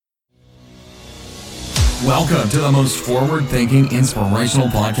Welcome to the most forward-thinking, inspirational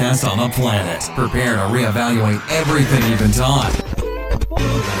podcast on the planet. Prepare to reevaluate everything you've been taught.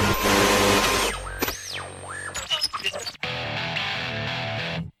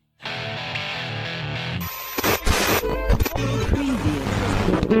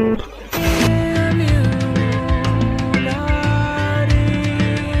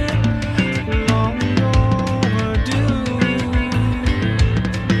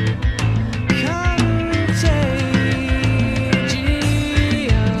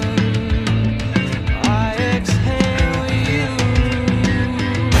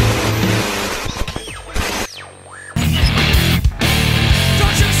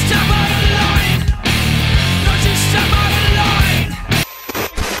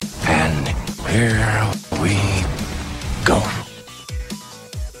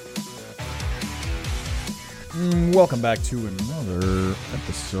 Welcome back to another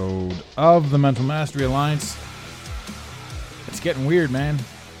episode of the Mental Mastery Alliance. It's getting weird, man.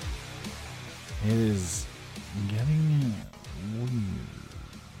 It is getting weird.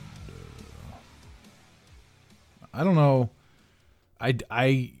 I don't know. I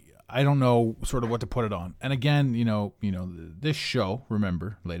don't know sort of what to put it on. And again, you know, this show,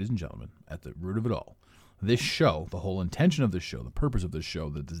 remember, ladies and gentlemen, at the root of it all, this show, the whole intention of this show, the purpose of this show,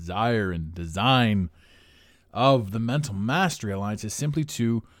 the desire and design of the Mental Mastery Alliance is simply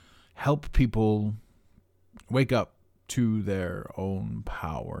to help people wake up to their own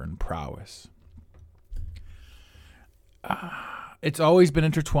power and prowess. It's always been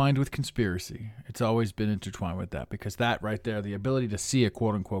intertwined with conspiracy. It's always been intertwined with that, because that right there, the ability to see a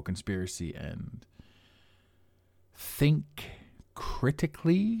quote-unquote conspiracy and think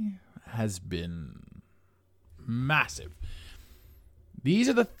critically, has been massive. These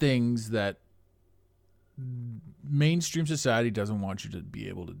are the things that mainstream society doesn't want you to be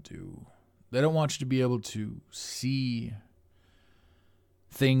able to do. They don't want you to be able to see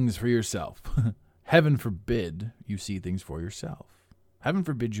things for yourself. Heaven forbid you see things for yourself. Heaven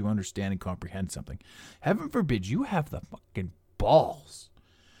forbid you understand and comprehend something. Heaven forbid you have the fucking balls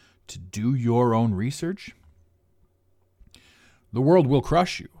to do your own research. The world will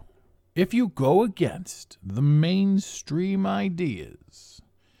crush you if you go against the mainstream ideas.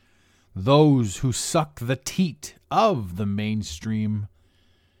 Those who suck the teat of the mainstream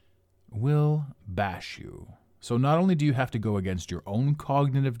will bash you. So not only do you have to go against your own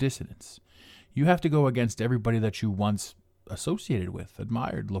cognitive dissonance, you have to go against everybody that you once associated with,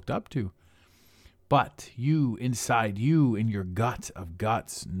 admired, looked up to. But you, inside you, in your gut of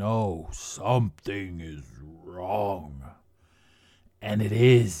guts, know something is wrong. And it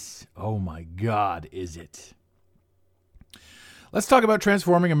is. Oh my God, is it? Let's talk about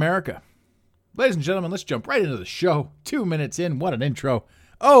transforming America. Ladies and gentlemen, let's jump right into the show. 2 minutes in, what an intro.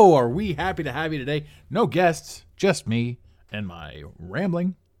 Oh, are we happy to have you today? No guests, just me and my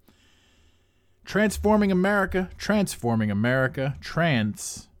rambling. Transforming America, transforming America,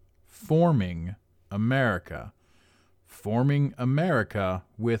 transforming America. Forming America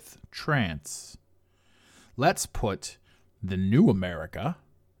with trance. Let's put the new America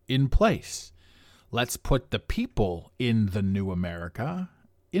in place. Let's put the people in the new America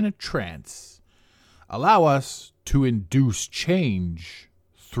in a trance. Allow us to induce change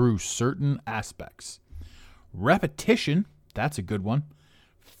through certain aspects. Repetition, that's a good one.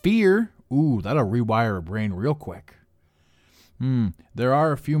 Fear, ooh, that'll rewire a brain real quick. There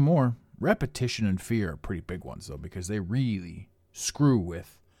are a few more. Repetition and fear are pretty big ones, though, because they really screw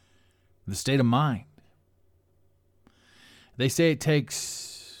with the state of mind. They say it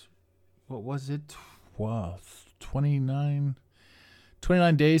takes, what was it? Wow, 29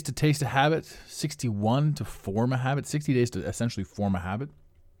 days to taste a habit, 61 to form a habit, 60 days to essentially form a habit.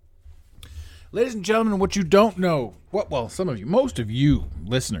 Ladies and gentlemen, what you don't know, well, some of you, most of you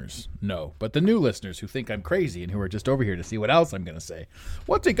listeners know, but the new listeners who think I'm crazy and who are just over here to see what else I'm going to say.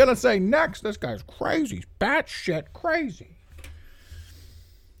 What's he going to say next? This guy's crazy. He's batshit crazy.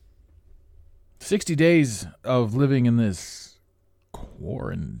 60 days of living in this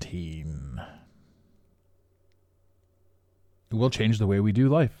quarantine. We'll change the way we do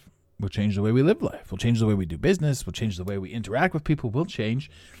life. We'll change the way we live life. We'll change the way we do business. We'll change the way we interact with people. We'll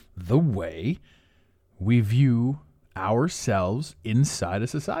change the way we view ourselves inside a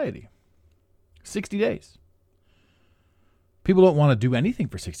society. 60 days. People don't want to do anything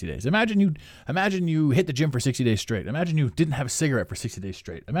for 60 days. Imagine you hit the gym for 60 days straight. Imagine you didn't have a cigarette for 60 days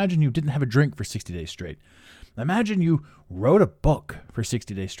straight. Imagine you didn't have a drink for 60 days straight. Imagine you wrote a book for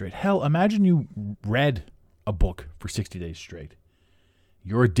 60 days straight. Hell, imagine you read a book for 60 days straight.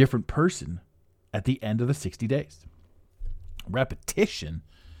 You're a different person at the end of the 60 days. Repetition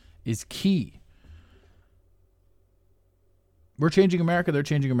is key. We're changing America. They're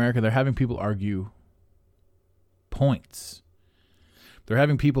changing America. They're having people argue points. They're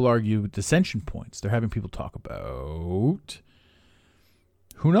having people argue dissension points. They're having people talk about,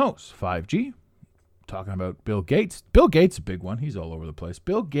 who knows, 5G. Talking about Bill Gates. Bill Gates is a big one. He's all over the place.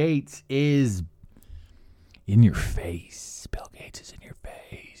 Bill Gates is in your face. Bill Gates is in your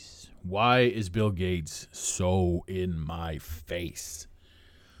face. Why is Bill Gates so in my face?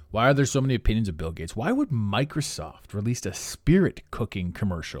 Why are there so many opinions of Bill Gates? Why would Microsoft release a spirit cooking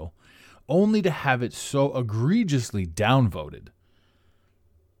commercial only to have it so egregiously downvoted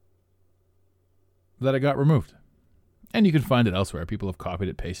that it got removed? And you can find it elsewhere. People have copied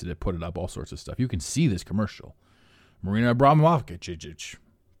it, pasted it, put it up, all sorts of stuff. You can see this commercial. Marina Abramovich,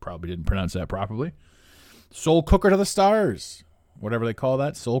 probably didn't pronounce that properly. Soul cooker to the stars. Whatever they call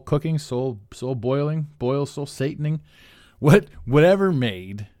that. Soul cooking, soul boiling, soul sataning. Whatever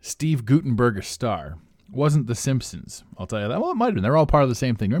made Steve Guttenberg a star wasn't the Simpsons. I'll tell you that. Well, it might have been. They're all part of the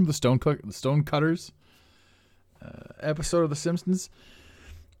same thing. Remember the StoneCutters episode of The Simpsons?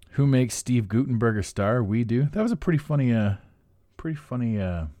 Who makes Steve Guttenberg a star? We do. That was a pretty funny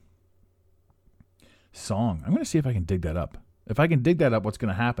song. I'm going to see if I can dig that up. If I can dig that up, what's going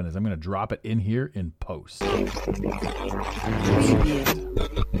to happen is I'm going to drop it in here in post. All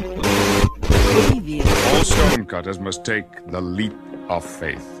StoneCutters must take the leap of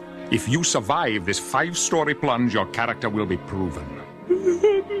faith. If you survive this 5-story plunge, your character will be proven.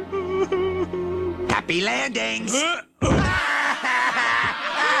 Happy landings!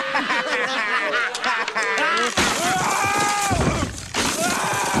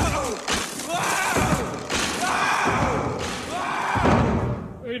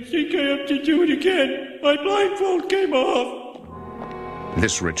 I think I have to do it again. My blindfold came off.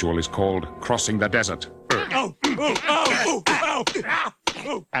 This ritual is called crossing the desert.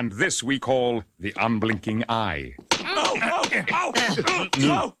 And this we call the unblinking eye.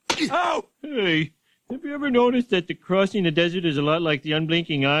 Hey, have you ever noticed that the crossing the desert is a lot like the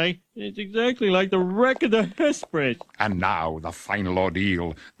unblinking eye? It's exactly like the wreck of the Hesperus. And now the final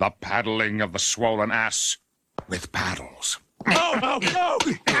ordeal, the paddling of the swollen ass with paddles.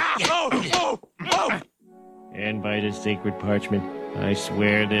 And by the sacred parchment, I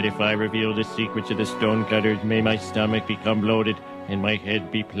swear that if I reveal the secrets of the StoneCutters, may my stomach become bloated and my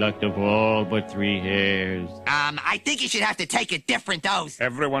head be plucked of all but 3 hairs. I think you should have to take a different oath.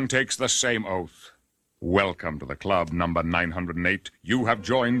 Everyone takes the same oath. Welcome to the club number 908. You have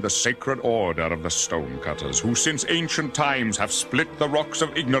joined the sacred order of the StoneCutters, who since ancient times have split the rocks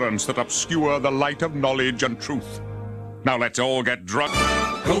of ignorance that obscure the light of knowledge and truth. Now let's all get drunk.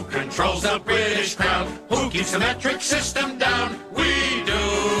 Who controls the British crown? Who keeps the metric system down? We do.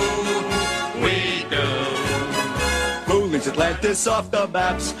 We do. Who leaves Atlantis off the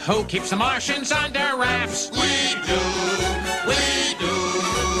maps? Who keeps the Martians under wraps? We do. We do.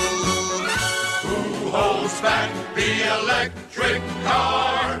 Who holds back the electric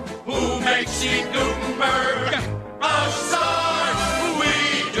car? Who makes Steve Gutenberg a star? We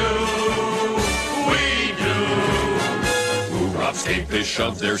do. We do. Who robs Cavefish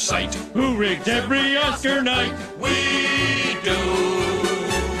of their sight? Who rigged every Oscar night? We do.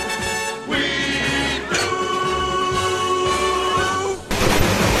 We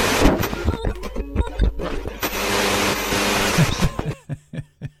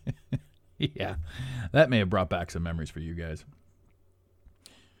Yeah, that may have brought back some memories for you guys.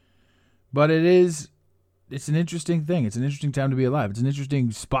 But it's an interesting thing. It's an interesting time to be alive. It's an interesting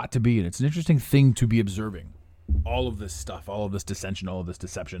spot to be in. It's an interesting thing to be observing. All of this stuff, all of this dissension, all of this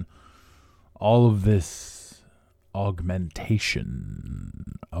deception, all of this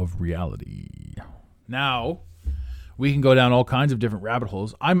augmentation of reality. Now, we can go down all kinds of different rabbit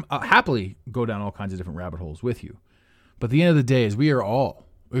holes. I'm happily go down all kinds of different rabbit holes with you. But at the end of the day is we are all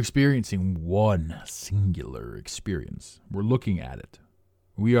experiencing one singular experience. We're looking at it.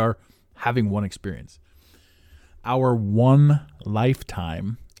 We are having one experience. Our one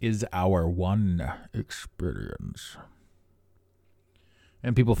lifetime is our one experience.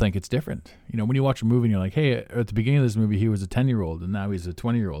 And people think it's different. You know, when you watch a movie and you're like, hey, at the beginning of this movie, he was a 10-year-old and now he's a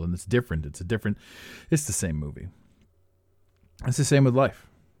 20-year-old and it's different. It's the same movie. It's the same with life.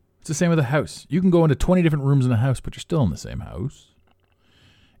 It's the same with a house. You can go into 20 different rooms in a house, but you're still in the same house.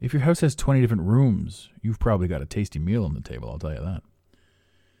 If your house has 20 different rooms, you've probably got a tasty meal on the table, I'll tell you that.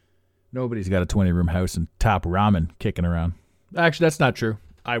 Nobody's got a 20-room house and tap ramen kicking around. Actually, that's not true.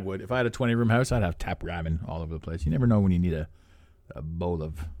 I would. If I had a 20-room house, I'd have tap ramen all over the place. You never know when you need a bowl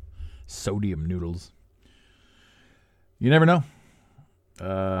of sodium noodles. You never know.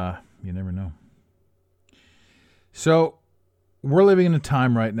 You never know. So, we're living in a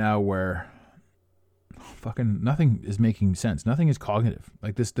time right now where nothing is making sense. Nothing is cognitive.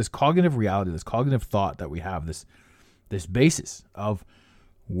 Like this cognitive reality, this cognitive thought that we have, this basis of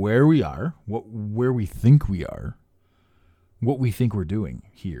where we are, where we think we are, what we think we're doing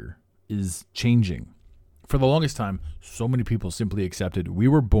here is changing. For the longest time, so many people simply accepted we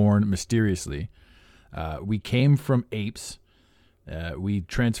were born mysteriously. We came from apes. We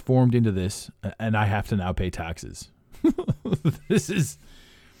transformed into this, and I have to now pay taxes. This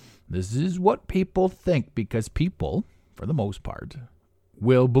is what people think, because people, for the most part,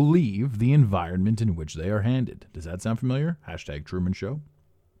 will believe the environment in which they are handed. Does that sound familiar? #Truman Show.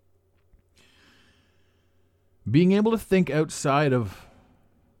 Being able to think outside of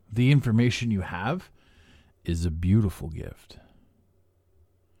the information you have is a beautiful gift.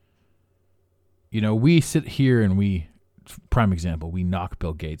 You know, we sit here and prime example, we knock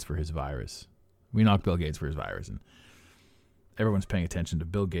Bill Gates for his virus. And everyone's paying attention to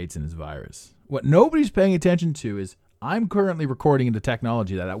Bill Gates and his virus. What nobody's paying attention to is I'm currently recording into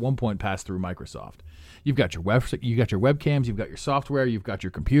technology that at one point passed through Microsoft. You've got your webcams, you've got your software, you've got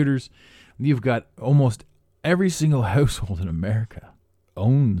your computers, you've got almost every single household in America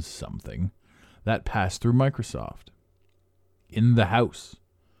owns something that passed through Microsoft in the house.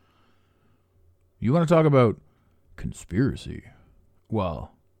 You want to talk about conspiracy?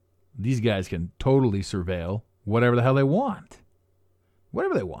 Well, these guys can totally surveil whatever the hell they want.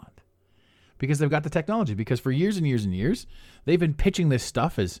 Whatever they want. Because they've got the technology. Because for years and years and years, they've been pitching this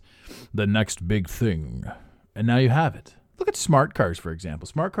stuff as the next big thing. And now you have it. Look at smart cars, for example.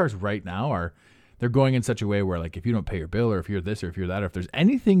 Smart cars right now they're going in such a way where, like, if you don't pay your bill, or if you're this or if you're that, or if there's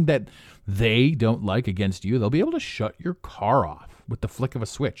anything that they don't like against you, they'll be able to shut your car off with the flick of a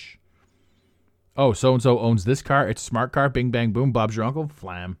switch. Oh, so-and-so owns this car. It's a smart car. Bing, bang, boom. Bob's your uncle.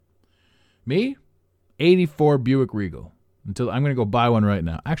 Flam. Me? 84 Buick Regal. I'm going to go buy one right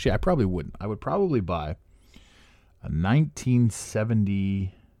now. Actually, I probably wouldn't. I would probably buy a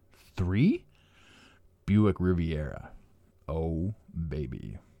 1973 Buick Riviera. Oh,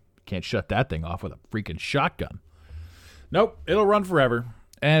 baby. Can't shut that thing off with a freaking shotgun. Nope. It'll run forever.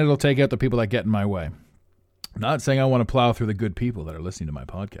 And it'll take out the people that get in my way. Not saying I want to plow through the good people that are listening to my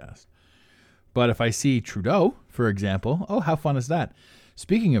podcast. But if I see Trudeau, for example, oh, how fun is that?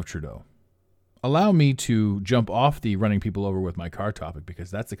 Speaking of Trudeau, allow me to jump off the running people over with my car topic, because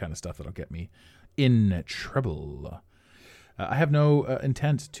that's the kind of stuff that'll get me in trouble. I have no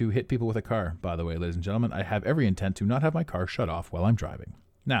intent to hit people with a car, by the way, ladies and gentlemen. I have every intent to not have my car shut off while I'm driving.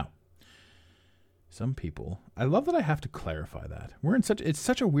 Now, some people, I love that I have to clarify that. It's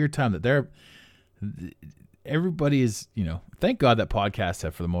such a weird time that everybody is, thank God that podcasts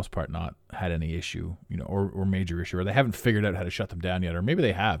have, for the most part, not had any issue, or major issue, or they haven't figured out how to shut them down yet, or maybe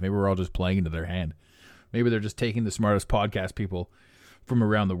they have. Maybe we're all just playing into their hand. Maybe they're just taking the smartest podcast people from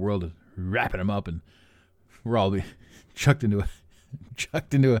around the world and wrapping them up, and we're all be chucked into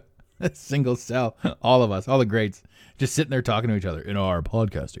a single cell. All of us, all the greats, just sitting there talking to each other in our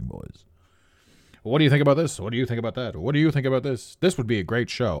podcasting voice. What do you think about this? What do you think about that? What do you think about this? This would be a great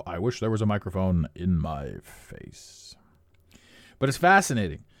show. I wish there was a microphone in my face. But it's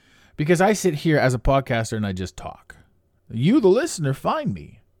fascinating because I sit here as a podcaster and I just talk. You, the listener, find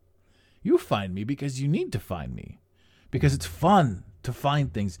me. You find me because you need to find me. Because it's fun to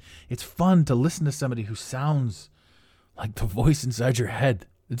find things. It's fun to listen to somebody who sounds like the voice inside your head.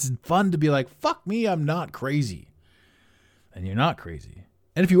 It's fun to be like, fuck me, I'm not crazy. And you're not crazy.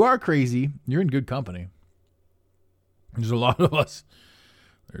 And if you are crazy, you're in good company. There's a lot of us.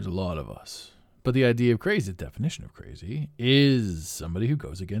 But the idea of crazy, the definition of crazy, is somebody who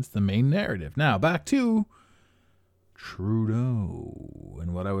goes against the main narrative. Now, back to Trudeau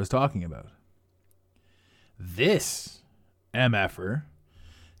and what I was talking about. This MFer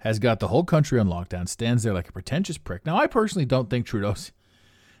has got the whole country on lockdown, stands there like a pretentious prick. Now, I personally don't think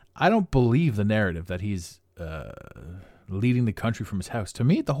I don't believe the narrative that he's leading the country from his house. To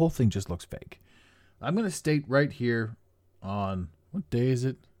me, the whole thing just looks fake. I'm going to state right here on, what day is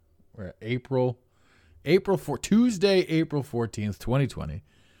it? We're at Tuesday, April 14th, 2020.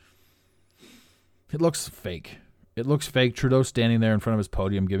 It looks fake. It looks fake. Trudeau standing there in front of his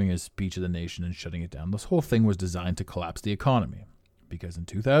podium giving his speech of the nation and shutting it down. This whole thing was designed to collapse the economy. Because in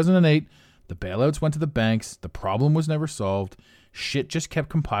 2008, the bailouts went to the banks. The problem was never solved. Shit just kept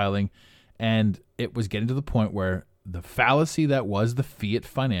compiling. And it was getting to the point where the fallacy that was the fiat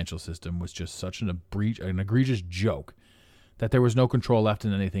financial system was just such an egregious joke that there was no control left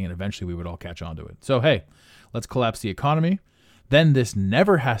in anything, and eventually we would all catch on to it. So, hey, let's collapse the economy. Then this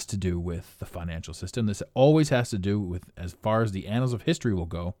never has to do with the financial system. This always has to do with, as far as the annals of history will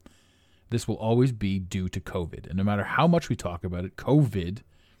go, this will always be due to COVID. And no matter how much we talk about it, COVID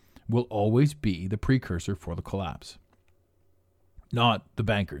will always be the precursor for the collapse. Not the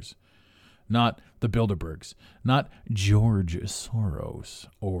bankers, not the Bilderbergs, not George Soros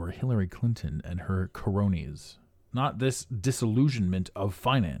or Hillary Clinton and her cronies, not this disillusionment of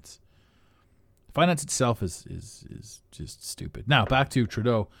finance. Finance itself is just stupid. Now, back to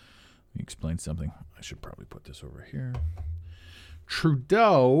Trudeau. Let me explain something. I should probably put this over here.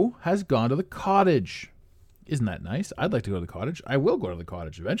 Trudeau has gone to the Cottage. Isn't that nice? I'd like to go to the Cottage. I will go to the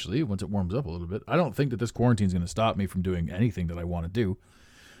Cottage eventually once it warms up a little bit. I don't think that this quarantine is going to stop me from doing anything that I want to do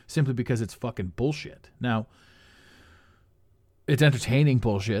simply because it's fucking bullshit. Now, it's entertaining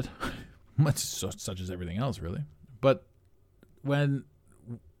bullshit, such as everything else, really. But when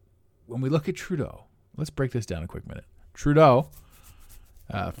we look at Trudeau, let's break this down a quick minute. Trudeau,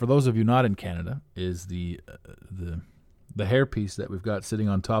 for those of you not in Canada, is the hairpiece that we've got sitting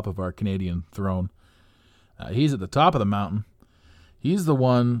on top of our Canadian throne. He's at the top of the mountain. He's the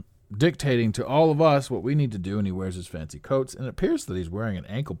one dictating to all of us what we need to do, and he wears his fancy coats. And it appears that he's wearing an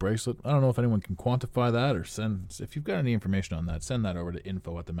ankle bracelet. I don't know if anyone can quantify that or send. If you've got any information on that, send that over to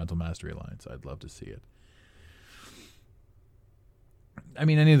info@the Mastery Alliance. I'd love to see it. I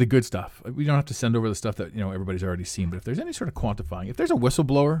mean, any of the good stuff. We don't have to send over the stuff that everybody's already seen. But if there's any sort of quantifying, if there's a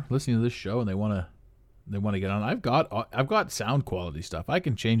whistleblower listening to this show and they want to get on, I've got sound quality stuff. I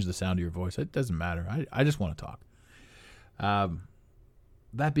can change the sound of your voice. It doesn't matter. I just want to talk.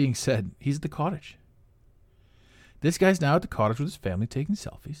 That being said, he's at the Cottage. This guy's now at the Cottage with his family taking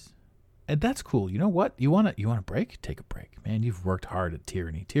selfies, and that's cool. You know what? You want a break? Take a break, man. You've worked hard at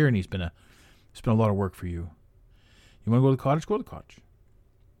Tyranny. Tyranny's been a lot of work for you. You want to go to the Cottage? Go to the Cottage.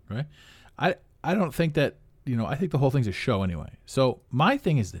 Right? I don't think that, I think the whole thing's a show anyway. So my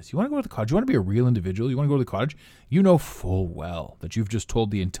thing is this. You want to go to the Cottage? You want to be a real individual? You want to go to the Cottage? You know full well that you've just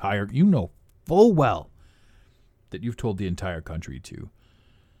told the entire country to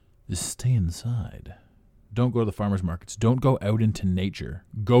just stay inside. Don't go to the farmers markets. Don't go out into nature.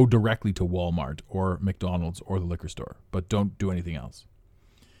 Go directly to Walmart or McDonald's or the liquor store, but don't do anything else.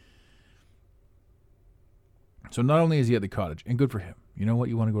 So not only is he at the Cottage, and good for him. You know what?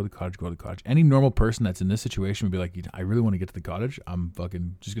 You want to go to the Cottage, go to the Cottage. Any normal person that's in this situation would be like, I really want to get to the Cottage. I'm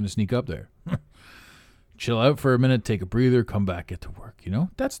fucking just going to sneak up there. Chill out for a minute, take a breather, come back, get to work.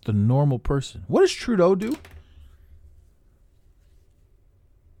 That's the normal person. What does Trudeau do?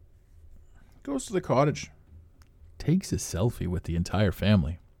 Goes to the Cottage, takes a selfie with the entire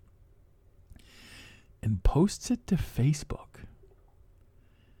family, and posts it to Facebook.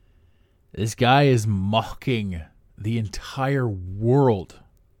 This guy is mocking the entire world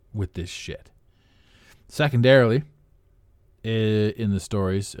with this shit. Secondarily, in the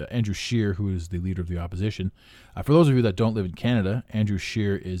stories, Andrew Scheer, who is the leader of the opposition. For those of you that don't live in Canada, Andrew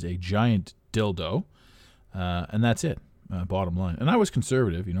Scheer is a giant dildo, and that's it. Bottom line. And I was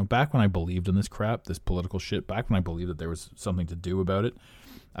conservative, back when I believed in this crap, this political shit, back when I believed that there was something to do about it,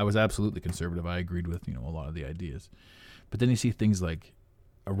 I was absolutely conservative. I agreed with, a lot of the ideas. But then you see things like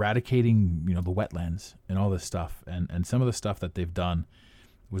eradicating, the wetlands and all this stuff. And some of the stuff that they've done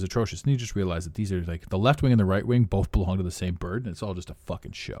was atrocious. And you just realize that these are like the left wing and the right wing both belong to the same bird. And it's all just a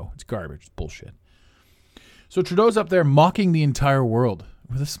fucking show. It's garbage. It's bullshit. So Trudeau's up there mocking the entire world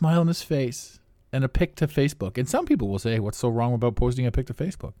with a smile on his face. And a pic to Facebook. And some people will say, what's so wrong about posting a pic to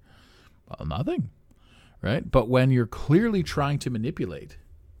Facebook? Well, nothing, right? But when you're clearly trying to manipulate,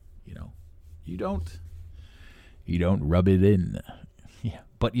 you don't rub it in. Yeah,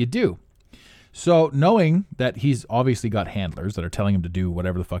 but you do. So knowing that he's obviously got handlers that are telling him to do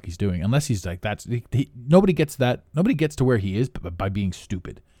whatever the fuck he's doing, unless he's like, nobody gets to where he is by being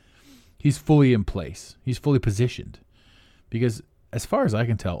stupid. He's fully in place. He's fully positioned. Because as far as I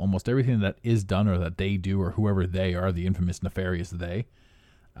can tell, almost everything that is done or that they do or whoever they are, the infamous nefarious they,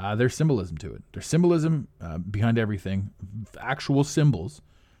 there's symbolism to it. There's symbolism behind everything, actual symbols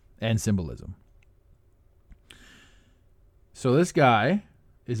and symbolism. So this guy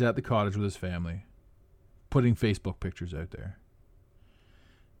is at the Cottage with his family, putting Facebook pictures out there.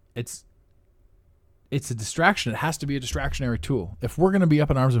 It's a distraction. It has to be a distractionary tool. If we're going to be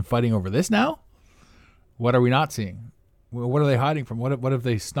up in arms and fighting over this now, what are we not seeing? What are they hiding from? What have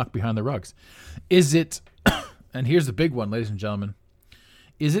they snuck behind the rugs? Is it, and here's the big one, ladies and gentlemen,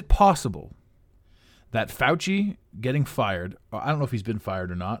 is it possible that Fauci getting fired, I don't know if he's been fired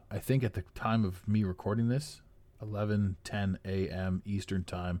or not, I think at the time of me recording this, 11:10 a.m. Eastern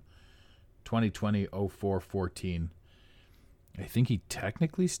Time, 2020-04-14, I think he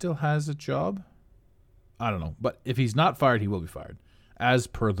technically still has a job? I don't know. But if he's not fired, he will be fired, as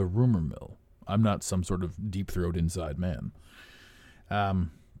per the rumor mill. I'm not some sort of deep-throat inside man.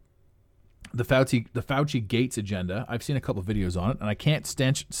 the Fauci Gates agenda. I've seen a couple of videos on it, and I can't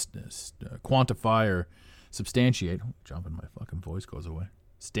quantify or substantiate. Jumping, my fucking voice goes away.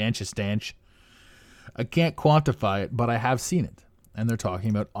 Stanch. I can't quantify it, but I have seen it, and they're talking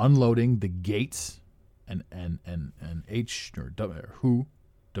about unloading the Gates and WHO,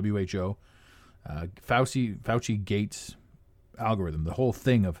 Fauci Gates algorithm, the whole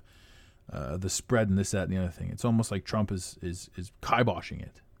thing of the spread and this, that, and the other thing. It's almost like Trump is kiboshing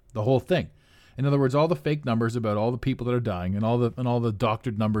it, the whole thing. In other words, all the fake numbers about all the people that are dying, and all the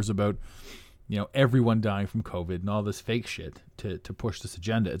doctored numbers about, you know, everyone dying from COVID and all this fake shit to push this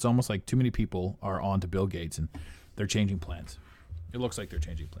agenda. It's almost like too many people are on to Bill Gates and they're changing plans. It looks like they're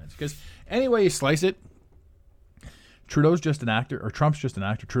changing plans. Because any way you slice it, Trudeau's just an actor, or Trump's just an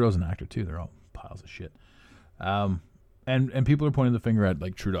actor. Trudeau's an actor too. They're all piles of shit. And people are pointing the finger at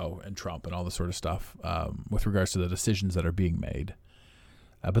like Trudeau and Trump and all this sort of stuff with regards to the decisions that are being made.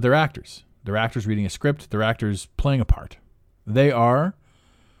 But they're actors. They're actors reading a script. They're actors playing a part. They are...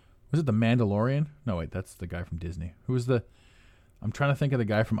 Was it the Mandalorian? No, wait, that's the guy from Disney. Who was the... I'm trying to think of the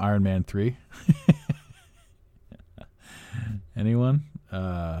guy from Iron Man 3. Anyone?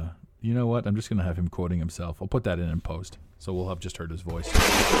 You know what? I'm just going to have him quoting himself. I'll put that in post, so we'll have just heard his voice.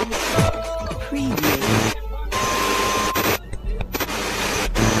 Preview.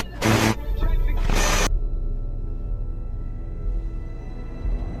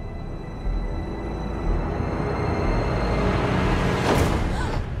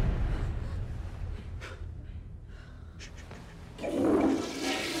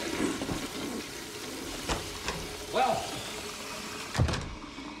 Well,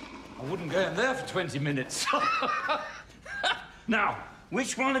 I wouldn't go in there for 20 minutes. Now,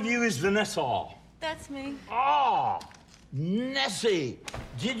 which one of you is Vanessa? That's me. Ah, Nessie.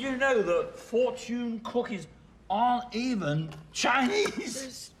 Did you know that fortune cookies aren't even Chinese?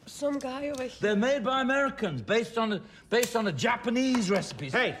 There's some guy over here. They're made by Americans, based on a Japanese recipe.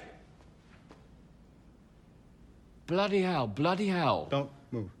 Hey! Bloody hell, bloody hell. Don't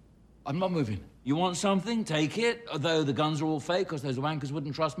move. I'm not moving. You want something? Take it. Although the guns are all fake, because those wankers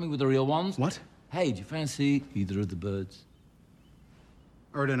wouldn't trust me with the real ones. What? Hey, do you fancy either of the birds?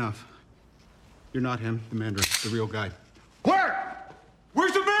 Heard enough. You're not him, the Mandarin, the real guy. Where?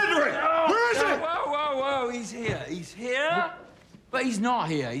 Where's the Mandarin? Oh, where is it? Whoa. He's here. He's here, but he's not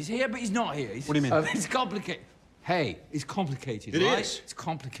here. He's here, but he's not here. What do you mean? It's complicated. Hey, it's complicated, It right? is. It's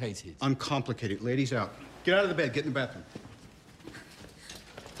complicated. Uncomplicated. Ladies out. Get out of the bed. Get in the bathroom.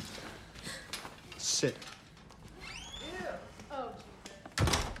 Sit. Oh,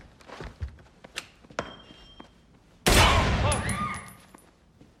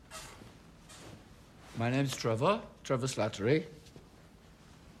 My name's Trevor Slattery.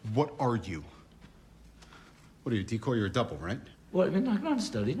 What are you? What are you, decoy? You're a double, right? What, I mean, I'm not a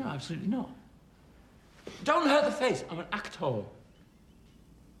study. No, absolutely not. Don't hurt the face. I'm an actor.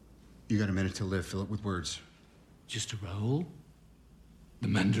 You got a minute to live. Fill it with words. Just a role. The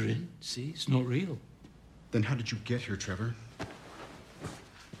Mandarin. See, it's not real. Then how did you get here, Trevor?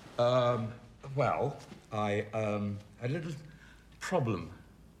 Well, I had a little problem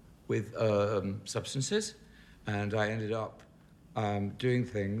with substances, and I ended up doing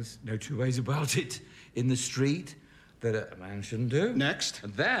things, no two ways about it, in the street that a man shouldn't do. Next.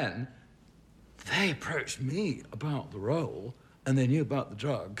 And then they approached me about the role, and they knew about the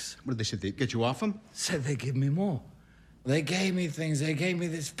drugs. What did they say? They get you off them? Said they'd give me more. They gave me things. They gave me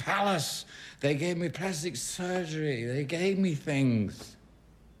this palace. They gave me plastic surgery. They gave me things.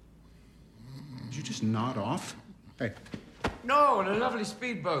 Did you just nod off? Hey. No, on a lovely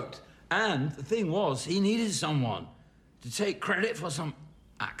speedboat. And the thing was, he needed someone to take credit for some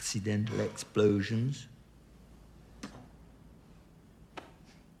accidental explosions.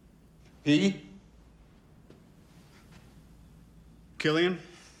 He? Killian?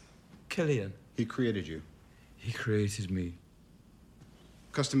 Killian. He created you. He created me.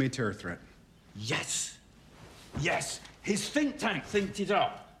 Custom-made terror threat. Yes. Yes. His think tank thinked it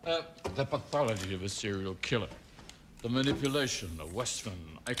up. The pathology of a serial killer. The manipulation of Western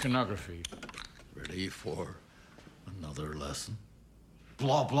iconography. Ready for another lesson?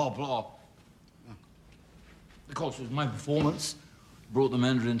 Blah, blah, blah. Of course, it was my performance brought the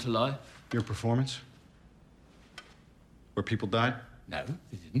Mandarin to life. Your performance? Where people died? No,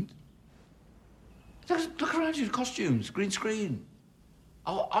 they didn't. Look around you, the costumes, green screen.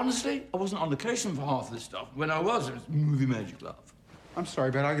 Honestly, I wasn't on location for half of this stuff. When I was, it was movie magic, love. I'm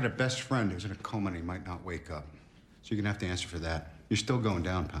sorry, but I got a best friend who's in a coma and he might not wake up. So you're gonna have to answer for that. You're still going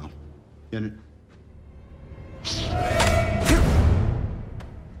down, pal.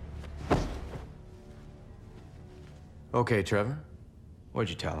 Okay, Trevor. What'd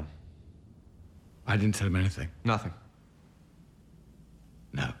you tell him? I didn't tell him anything. Nothing.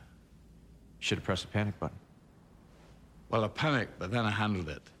 No. Should have pressed the panic button. Well, I panicked, but then I handled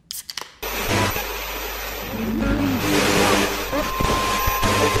it.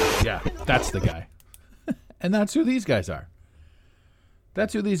 Yeah, that's the guy. And that's who these guys are.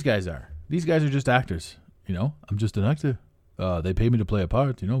 That's who these guys are. These guys are just actors. You know, I'm just an actor. They pay me to play a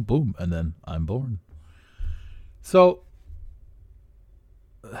part, you know, boom, and then I'm born. So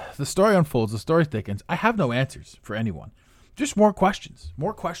the story unfolds, the story thickens. I have no answers for anyone. Just more questions,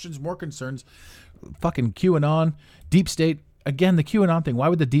 more concerns. Fucking QAnon, deep state. Again, the QAnon thing. Why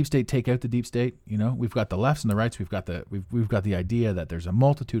would the deep state take out the deep state? You know, we've got the lefts and the rights. We've got the idea that there's a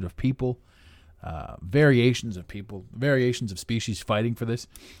multitude of people, variations of people, variations of species fighting for this.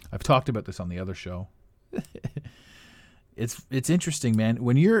 I've talked about this on the other show. It's interesting, man.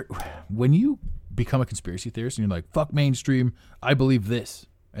 When you become a conspiracy theorist and you're like, fuck mainstream, I believe this,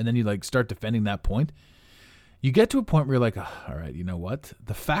 and then you like start defending that point, you get to a point where you're like, oh, all right, you know what?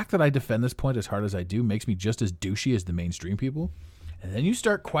 The fact that I defend this point as hard as I do makes me just as douchey as the mainstream people. And then you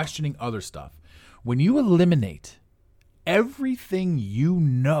start questioning other stuff. When you eliminate everything you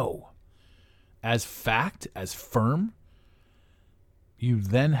know as fact, as firm, you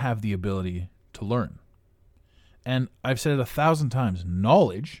then have the ability to learn. And I've said it 1,000 times,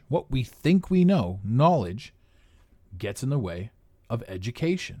 knowledge, what we think we know, knowledge gets in the way of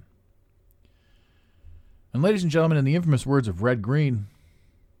education. And ladies and gentlemen, in the infamous words of Red Green,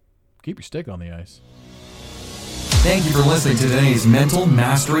 keep your stick on the ice. Thank you for listening to today's Mental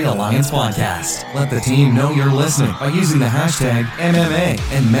Mastery Alliance podcast. Let the team know you're listening by using the hashtag MMA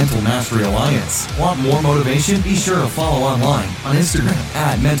and Mental Mastery Alliance. Want more motivation? Be sure to follow online on Instagram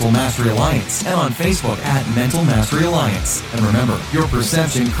at Mental Mastery Alliance and on Facebook at Mental Mastery Alliance. And remember, your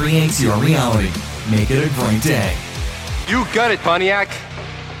perception creates your reality. Make it a great day. You got it, Pontiac.